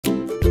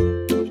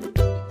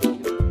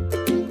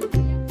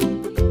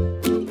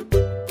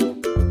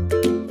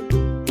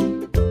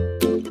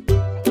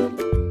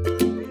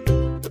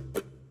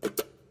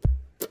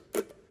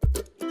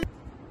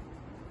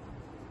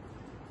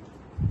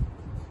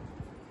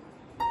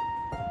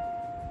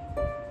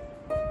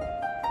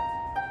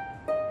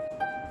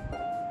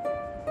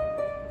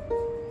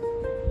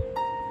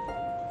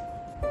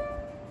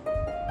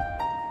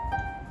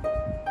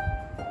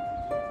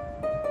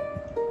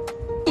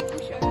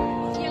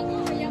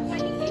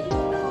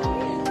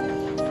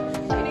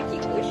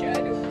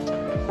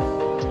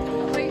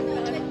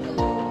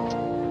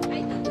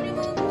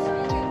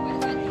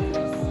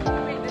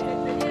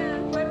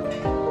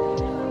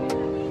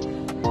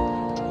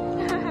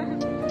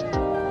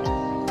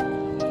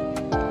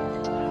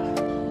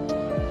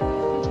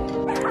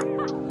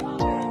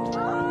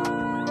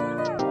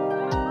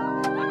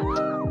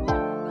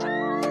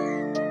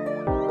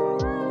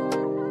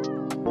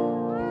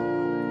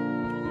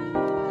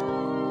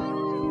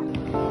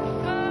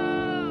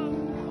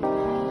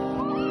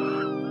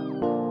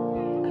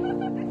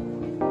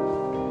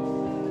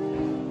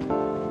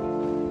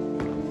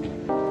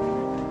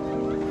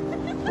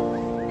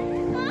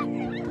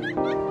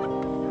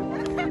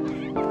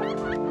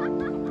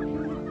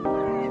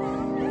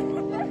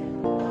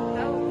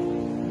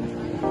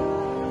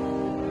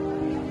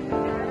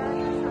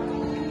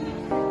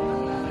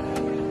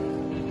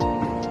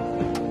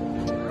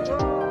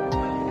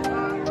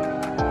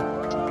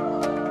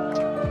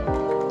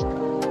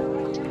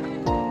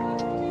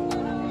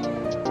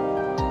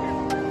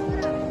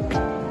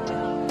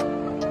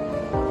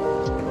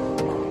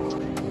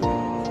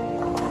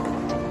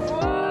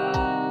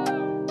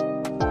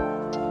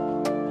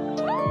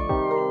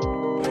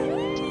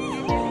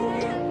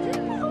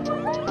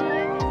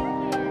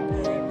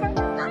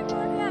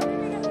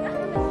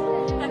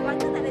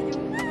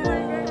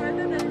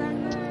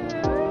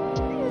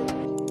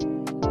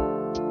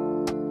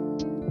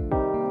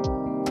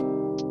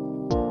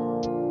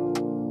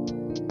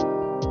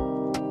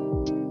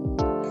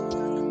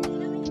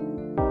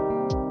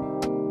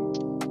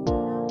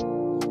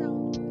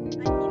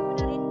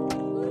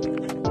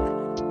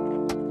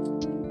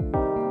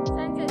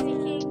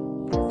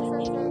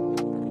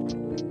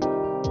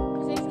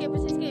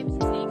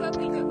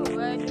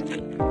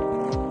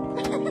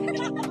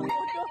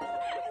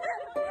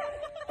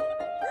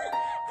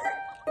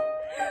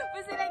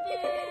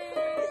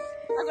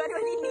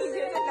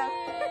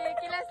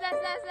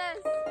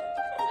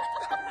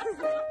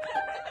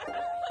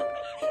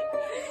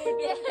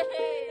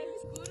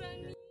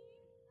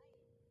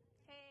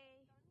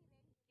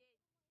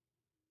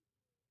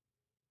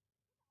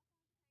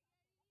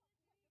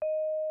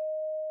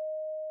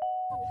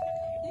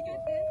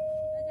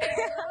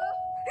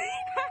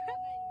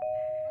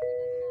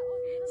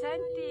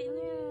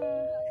Cantiknya.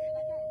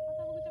 Pasal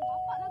aku macam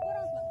bapak lah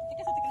korang sebab kita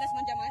kan satu kelas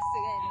macam masa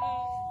kan.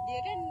 Dia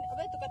kan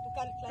apa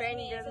tukar-tukar kelas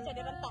ni. So macam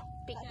dia rentak.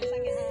 Tak ada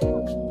sangat.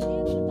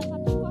 Dia letak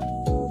satu kos.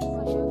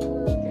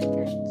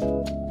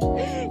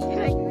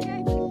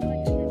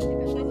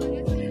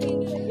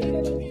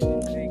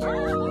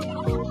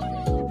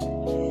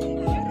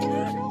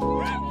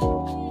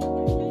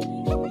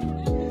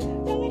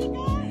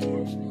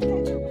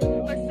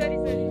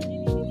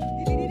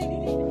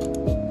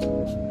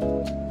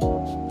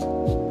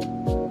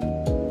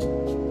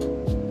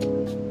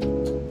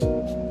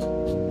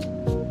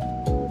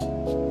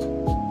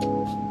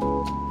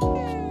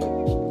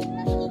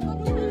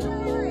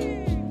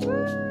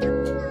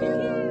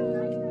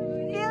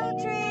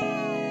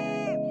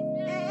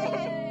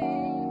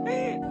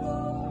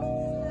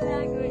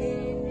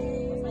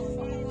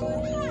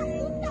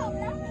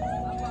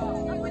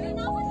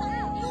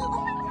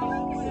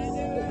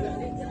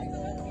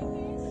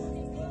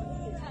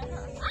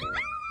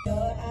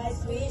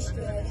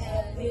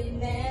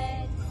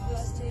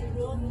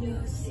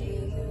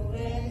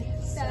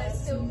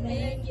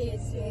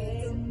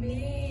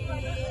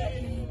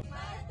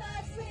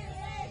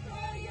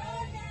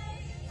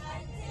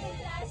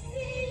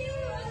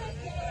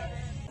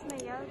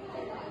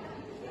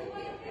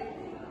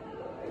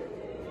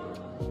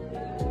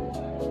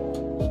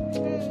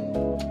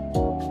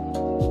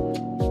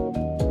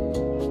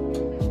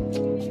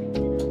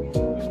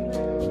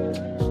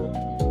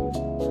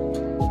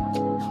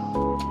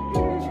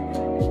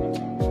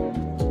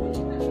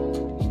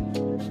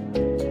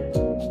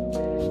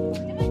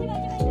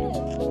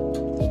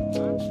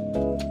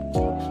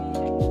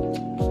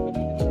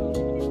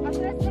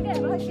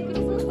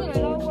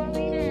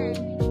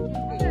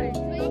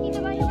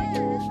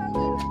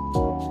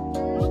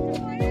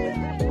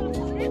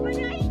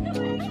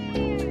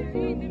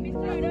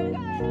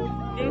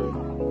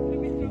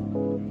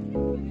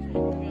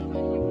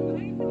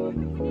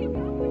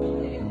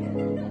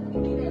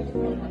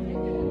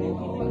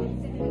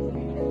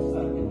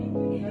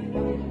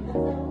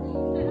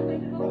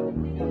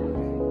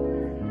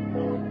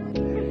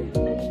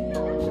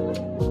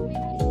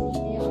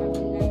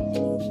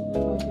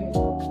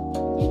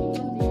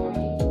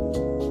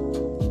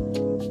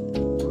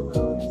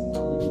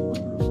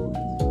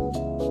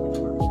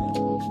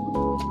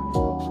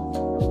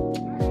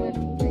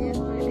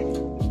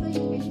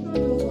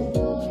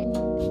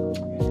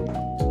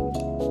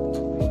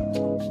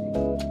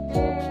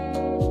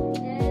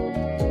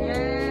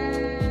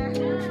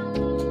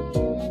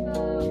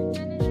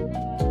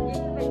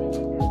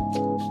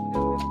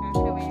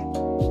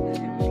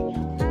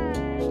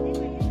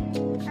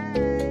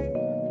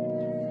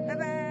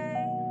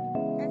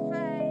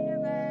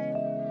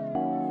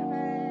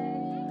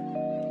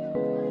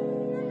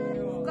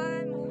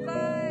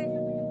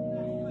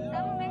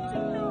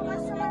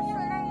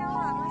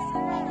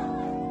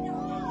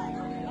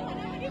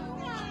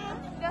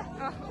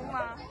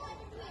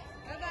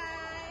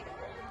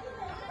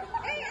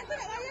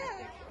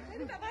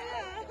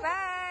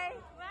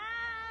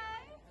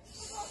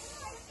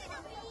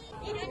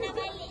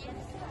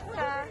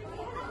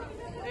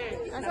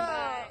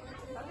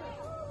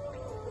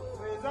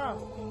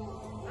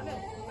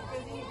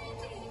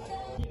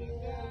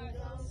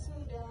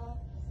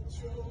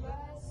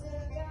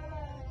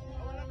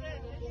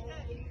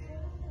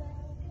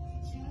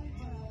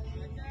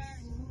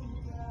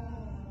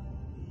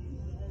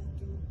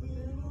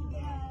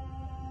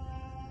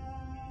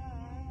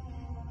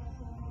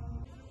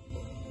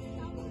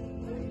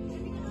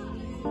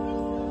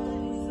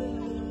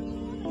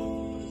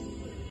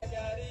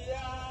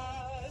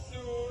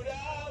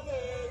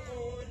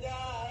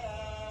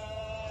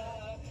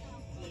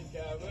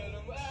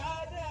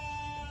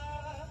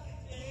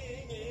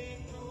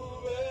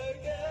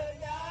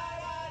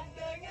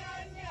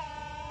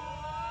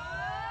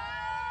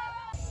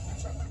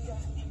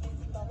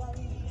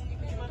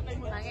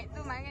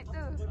 Mangat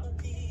tu.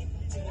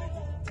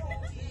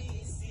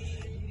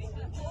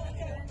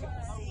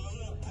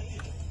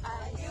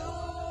 Ayu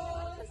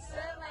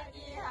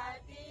semati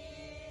hati,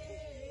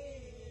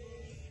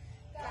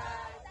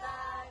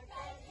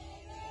 katakan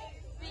ini,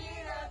 we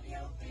love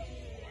you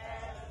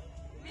PM,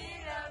 we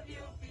love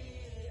you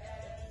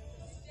PM,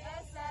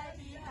 biasa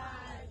di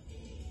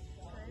hati,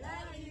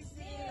 walau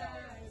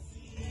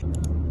inspirasi.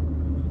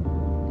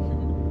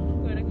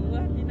 Korang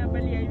keluar, Tina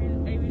balik,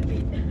 I will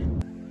wait.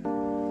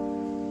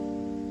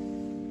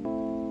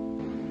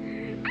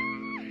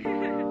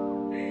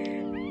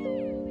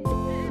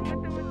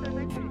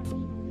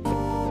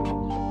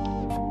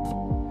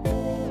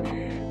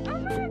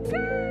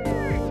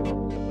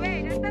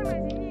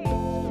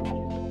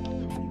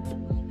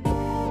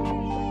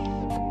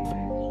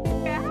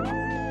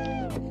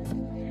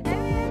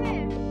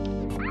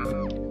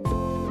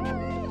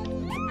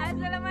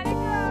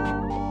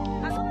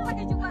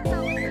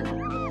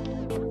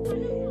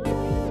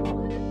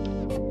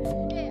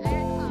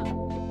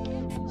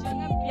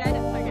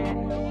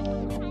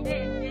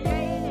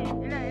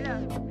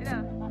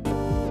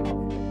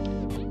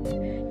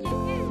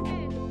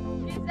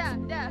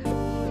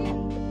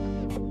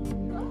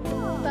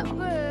 Tak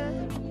apa.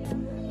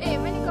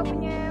 Mana kau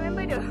punya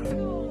member tu?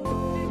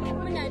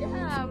 Mana ada?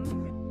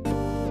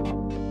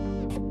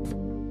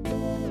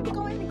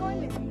 Kawan ni.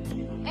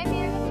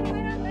 Emil,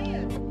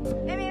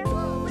 Emil.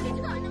 Boleh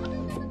juga nak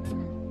makan kan?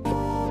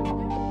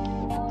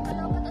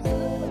 Kalau kau tak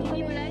suka,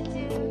 Pergi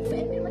belanja.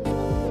 Emil macam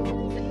mana?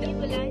 Pergi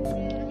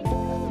belanja.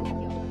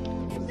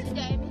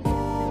 Sekejap Emil.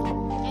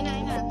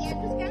 Enak. Ya,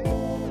 terus kan?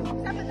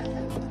 Siapa tak?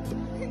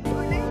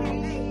 Oh,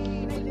 lain.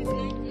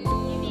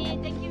 Mimi,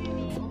 thank you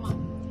Mimi.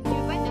 Mimi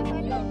banyak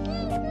kali.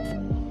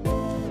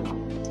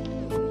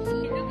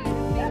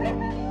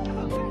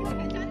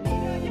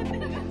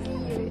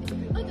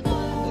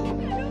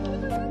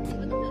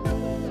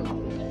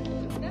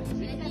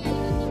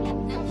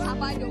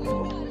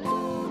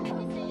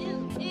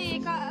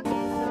 Kak,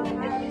 good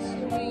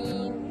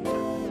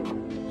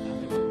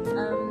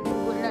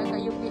luck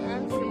kat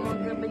UPM.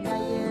 Semoga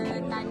berjaya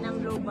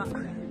tanam lobak.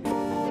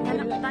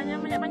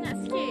 Tanam banyak-banyak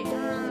sikit.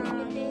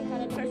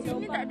 Kat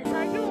sini tak ada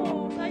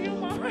sayur. Sayur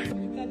mahal.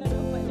 Kalau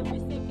lompat dia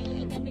mesti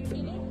kayak ikan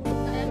dengkil ni.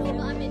 Kalau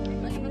lompat ambil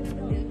bagi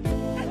makan dia.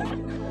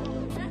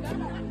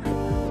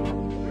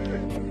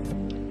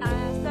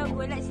 So,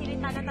 good luck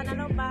Syirin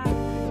tanam lobak.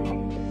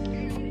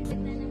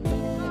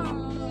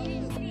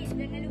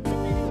 Jangan lupa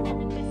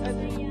tanam-tanam kasih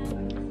sayang.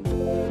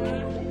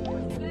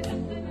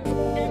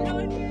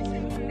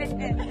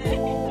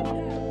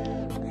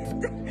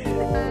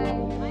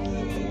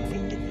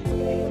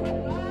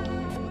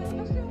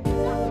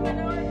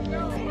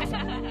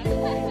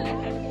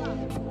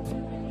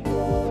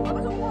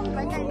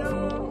 Banyak tu.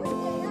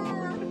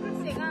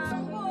 Pusing lah.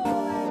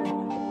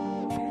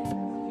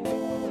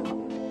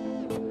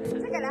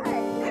 Cakaplah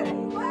hai.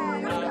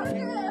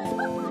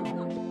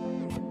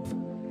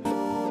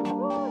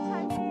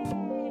 Cantik.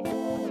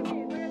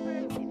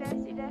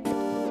 Sit dah.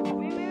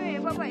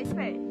 Wait. Buat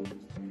expect.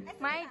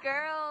 My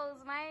girls.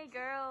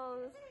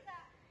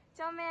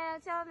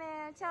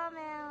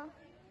 Comel.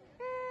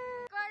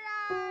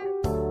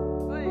 Korang.